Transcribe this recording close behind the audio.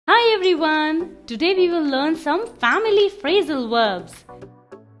everyone! Today we will learn some family phrasal verbs.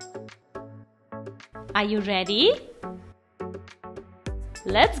 Are you ready?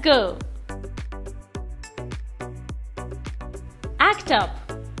 Let's go! Act up,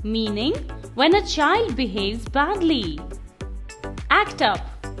 meaning when a child behaves badly. Act up.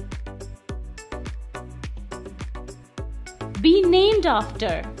 Be named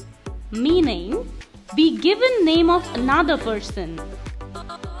after, meaning be given name of another person.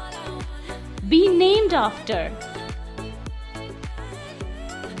 Be named after.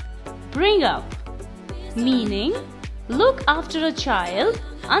 Bring up, meaning look after a child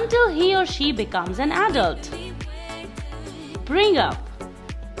until he or she becomes an adult. Bring up.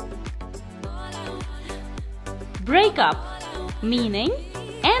 Break up, meaning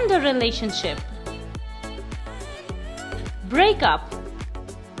end a relationship. Break up.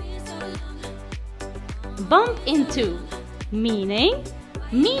 Bump into, meaning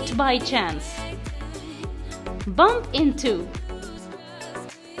meet by chance. Bump into.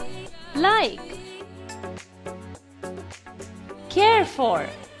 Like. Care for,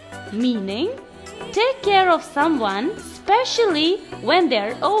 meaning take care of someone, especially when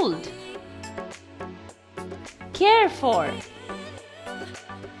they're old. Care for.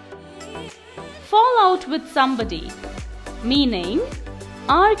 Fall out with somebody, meaning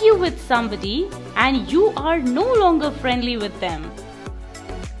argue with somebody and you are no longer friendly with them.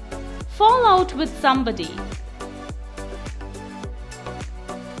 Fall out with somebody.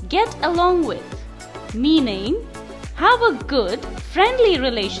 Get along with, meaning have a good, friendly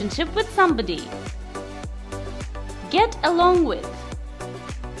relationship with somebody. Get along with.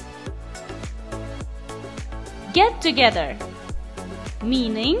 Get together,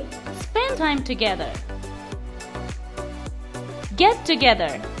 meaning spend time together. Get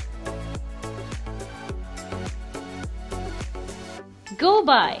together. Go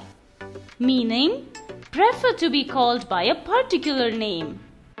by, meaning prefer to be called by a particular name.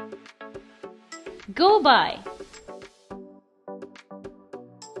 Go by.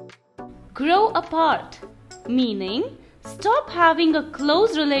 Grow apart, meaning stop having a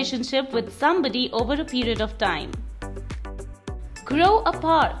close relationship with somebody over a period of time. Grow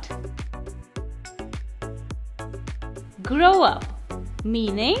apart. Grow up,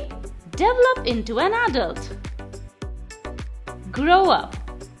 meaning develop into an adult. Grow up.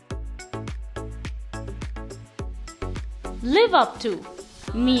 Live up to,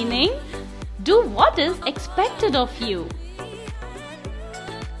 meaning do what is expected of you.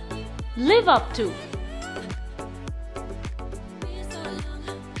 Live up to.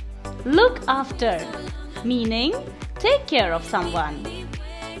 Look after, meaning take care of someone.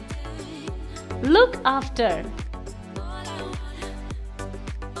 Look after.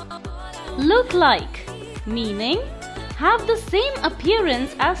 Look like, meaning have the same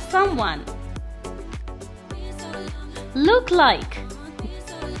appearance as someone. Look like.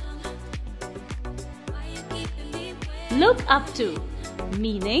 Look up to,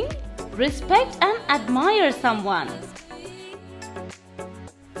 meaning respect and admire someone.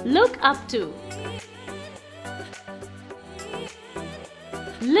 Look up to.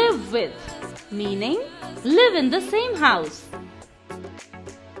 Live with, meaning live in the same house.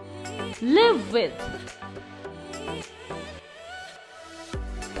 Live with.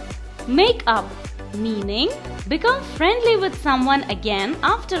 Make up, meaning become friendly with someone again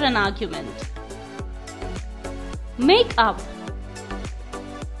after an argument. Make up.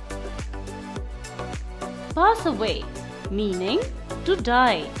 Pass away, meaning to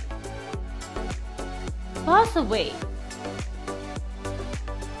die. Pass away.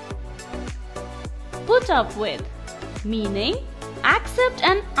 Put up with, meaning accept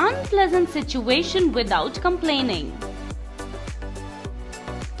an unpleasant situation without complaining.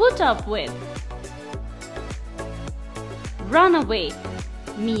 Put up with. Run away,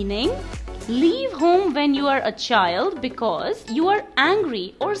 meaning leave home when you are a child because you are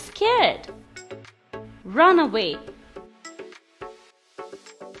angry or scared. Run away.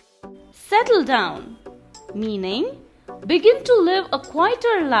 Settle down, meaning begin to live a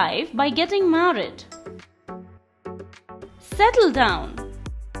quieter life by getting married. Settle down.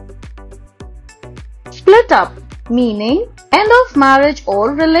 Split up, meaning end of marriage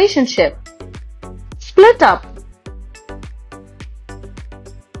or relationship. Split up.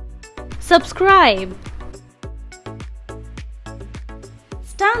 Subscribe.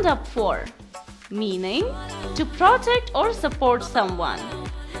 Stand up for, meaning to protect or support someone.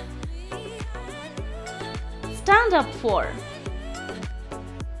 Stand up for.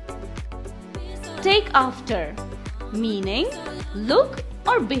 Take after, meaning look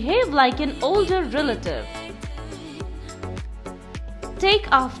or behave like an older relative. take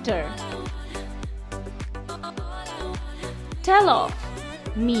after. Tell off,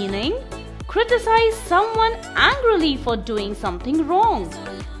 meaning criticize someone angrily for doing something wrong.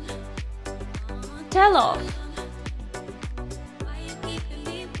 Tell off.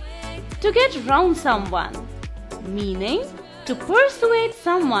 To get round someone, meaning to persuade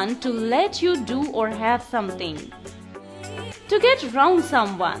someone to let you do or have something. To get round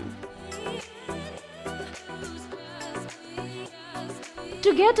someone.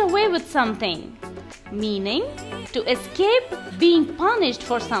 To get away with something, meaning to escape being punished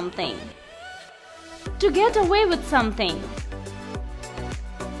for something. To get away with something.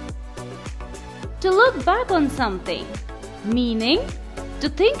 To look back on something, meaning to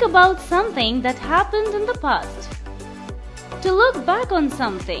think about something that happened in the past. To look back on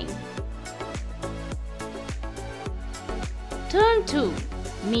something. Turn to,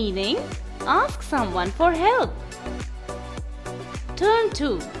 meaning ask someone for help. Turn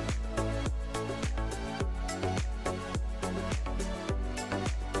to.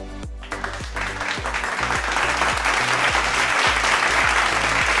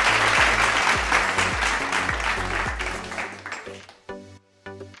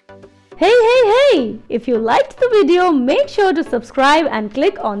 Hey! If you liked the video, make sure to subscribe and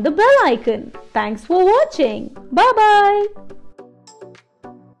click on the bell icon. Thanks for watching. Bye-bye.